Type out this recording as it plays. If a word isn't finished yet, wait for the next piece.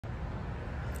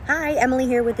Hi, Emily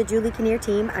here with the Julie Kinnear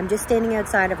team. I'm just standing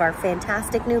outside of our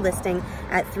fantastic new listing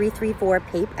at 334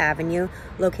 Pape Avenue,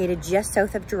 located just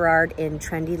south of Reiart in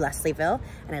trendy Leslieville,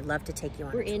 and I'd love to take you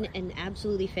on. We're in an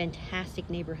absolutely fantastic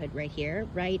neighborhood right here,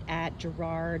 right at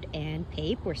Reiart and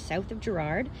Pape. We're south of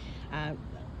Reiart,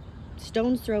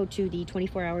 stone's throw to the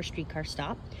 24-hour streetcar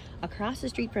stop, across the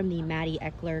street from the Matty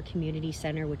Eckler Community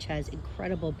Centre, which has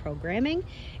incredible programming,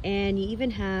 and you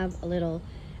even have a little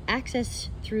access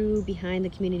through behind the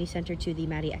community center to the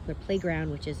Matty Eckler playground,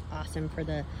 which is awesome for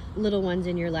the little ones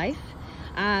in your life.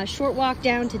 Short walk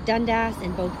down to Dundas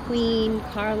and both Queen,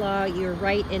 Carlaw. You're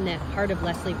right in that part of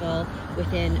Leslieville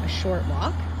within a short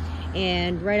walk.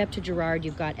 And right up to Reiart,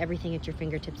 you've got everything at your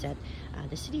fingertips at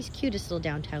the city's cutest little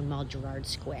downtown mall, Reiart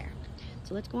Square.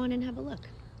 So let's go on and have a look.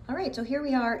 All right, so here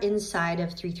we are inside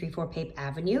of 334 Pape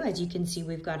Avenue. As you can see,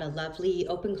 we've got a lovely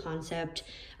open concept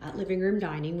living room,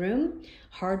 dining room,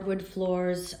 hardwood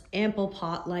floors, ample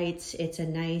pot lights. It's a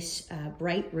nice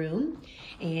bright room.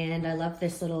 And I love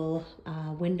this little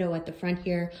window at the front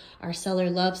here. Our seller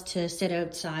loves to sit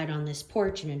outside on this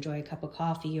porch and enjoy a cup of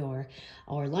coffee or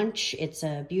lunch. It's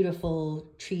a beautiful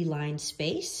tree-lined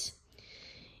space.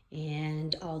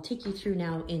 And I'll take you through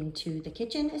now into the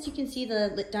kitchen. As you can see,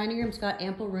 the dining room's got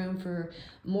ample room for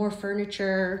more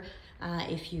furniture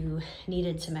if you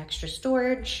needed some extra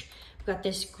storage. We've got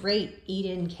this great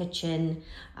eat-in kitchen,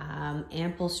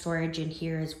 ample storage in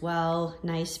here as well.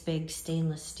 Nice big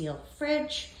stainless steel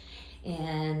fridge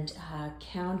and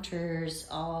counters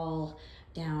all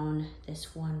down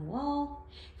this one wall.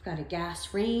 We've got a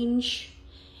gas range.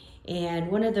 And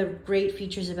one of the great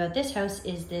features about this house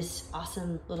is this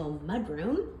awesome little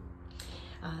mudroom.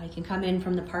 You can come in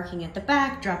from the parking at the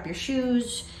back, drop your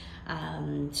shoes,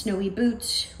 snowy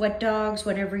boots, wet dogs,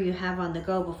 whatever you have on the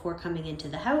go before coming into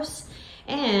the house.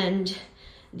 And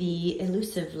the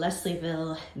elusive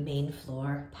Leslieville main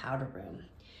floor powder room.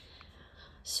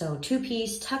 So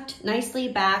two-piece tucked nicely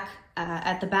back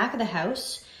at the back of the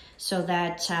house, so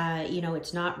that, you know,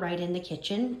 it's not right in the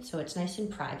kitchen. So it's nice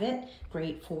and private,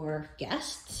 great for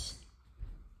guests.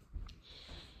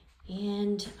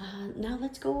 And now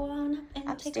let's go on and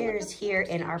upstairs here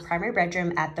in our primary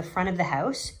bedroom at the front of the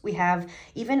house. We have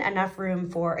even enough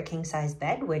room for a king-size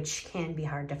bed, which can be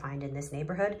hard to find in this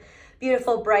neighborhood.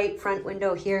 Beautiful bright front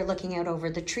window here looking out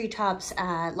over the treetops,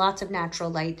 lots of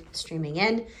natural light streaming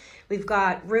in. We've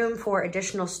got room for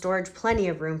additional storage, plenty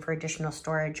of room for additional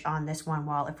storage on this one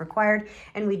wall if required.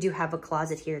 And we do have a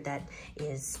closet here that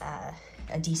is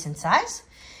a decent size.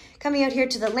 Coming out here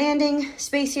to the landing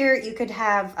space here, you could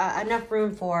have enough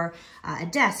room for a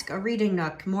desk, a reading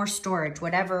nook, more storage,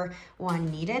 whatever one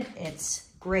needed. It's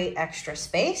great extra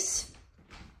space.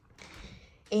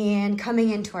 And coming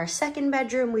into our second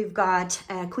bedroom, we've got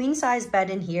a queen size bed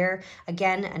in here.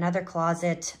 Again, another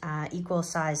closet equal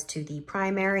size to the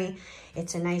primary.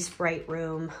 It's a nice bright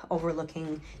room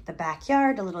overlooking the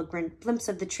backyard, a little glimpse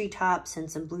of the treetops and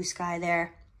some blue sky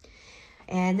there.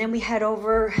 And then we head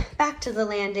over back to the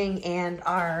landing and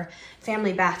our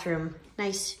family bathroom.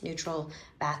 Nice neutral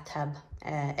bathtub,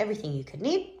 everything you could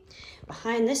need.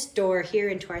 Behind this door here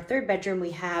into our third bedroom,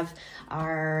 we have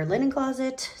our linen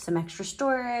closet, some extra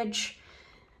storage.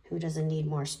 Who doesn't need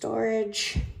more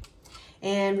storage?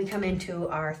 And we come into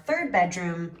our third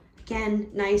bedroom. Again,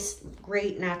 nice,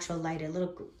 great natural light, a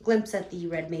little glimpse at the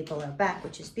red maple out back,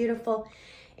 which is beautiful.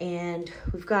 And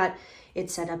we've got it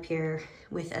set up here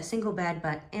with a single bed,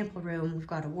 but ample room. We've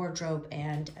got a wardrobe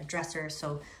and a dresser,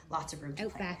 so lots of room to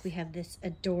play. Out back, we have this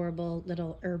adorable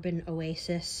little urban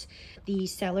oasis. The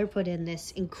seller put in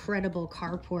this incredible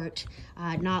carport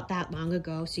not that long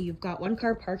ago. So you've got one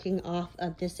car parking off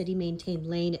of the city-maintained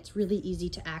lane. It's really easy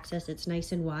to access. It's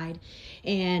nice and wide.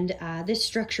 And this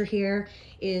structure here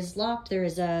is locked. There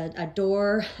is a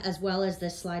door as well as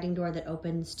this sliding door that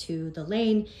opens to the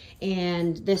lane.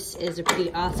 And this is a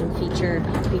pretty awesome feature.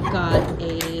 We've got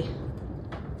a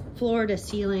floor to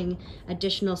ceiling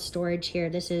additional storage here.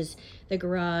 This is the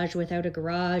garage without a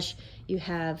garage. You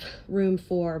have room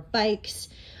for bikes.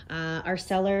 Our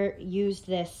seller used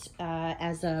this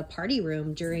as a party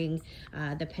room during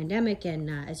the pandemic,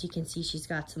 and as you can see, she's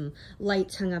got some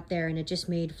lights hung up there, and it just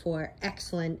made for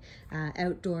excellent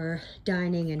outdoor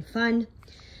dining and fun.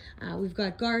 We've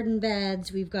got garden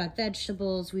beds, we've got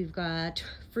vegetables, we've got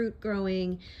fruit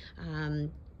growing.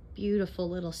 Beautiful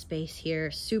little space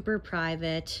here, super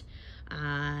private,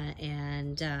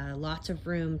 and lots of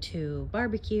room to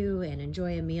barbecue and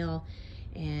enjoy a meal,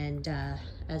 and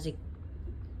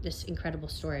this incredible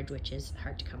storage, which is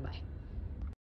hard to come by.